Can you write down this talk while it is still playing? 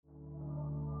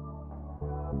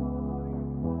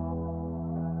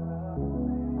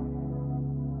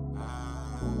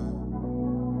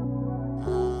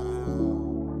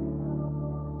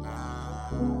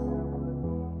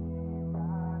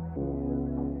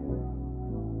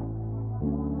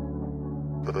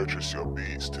Purchase your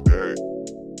beats today.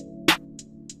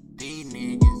 These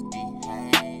niggas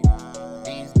behave.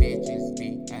 These bitches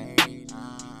behave.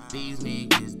 These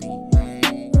niggas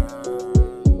behave.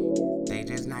 They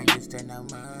just not used to no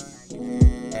money.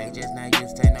 They just not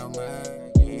used to no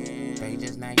money. They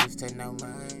just not used to no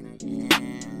money.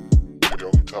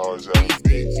 Them tars out. These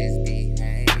bitches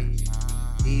behave.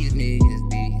 These niggas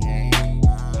behave.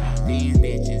 These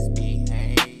bitches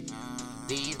behave.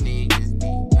 These niggas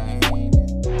behave.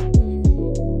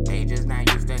 They just not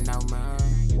used to no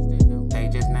money. They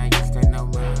just not used to no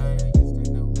money.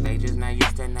 They just not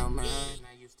used to no money.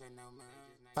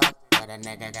 Fuck what a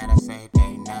nigga gotta say.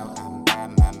 They know I'm by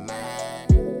my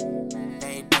money.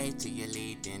 They wait till you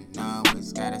leave, then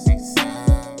always gotta say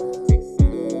something.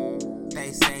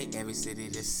 They say every city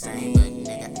the same, but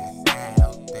nigga I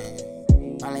out there.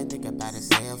 All they think about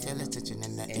is hell, feel the tension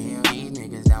in the air. These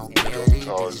niggas don't care, these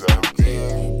bitches don't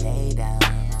care, and they don't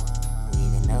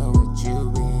even know what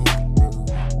you been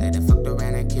through. They done fucked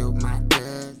around and killed my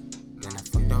cousin, then I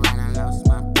fucked around and lost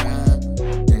my brother.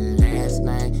 The last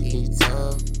night he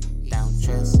told, don't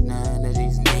trust none of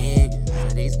these niggas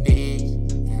or these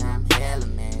bitches, and I'm hella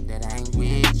mad that I ain't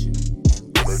with you.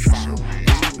 And this side,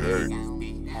 these niggas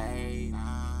behave,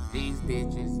 these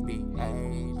bitches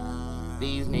behave,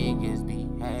 these niggas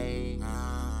behave.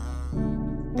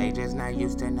 They just not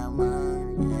used to no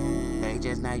money. They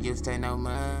just not used to no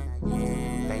money.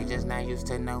 They just not used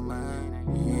to no money.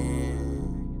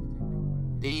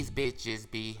 These bitches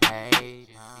behave.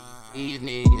 These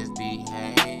niggas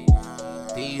behave.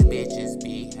 These bitches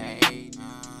behave.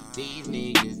 These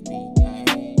niggas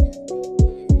behave.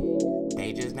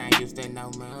 They just not used to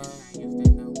no money.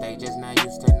 They just not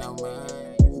used to no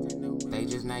money. They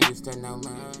just not used to no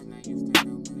money.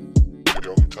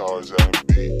 Them tars out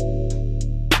beat.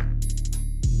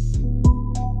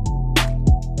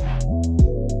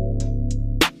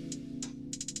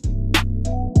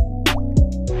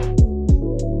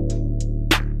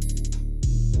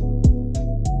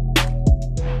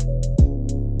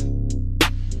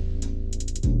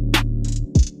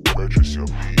 Purchase your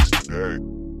beats today.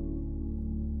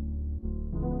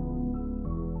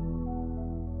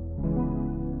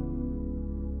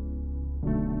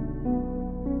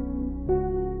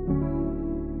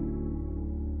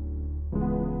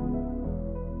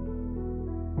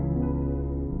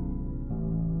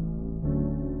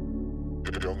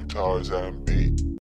 Them tars and beat.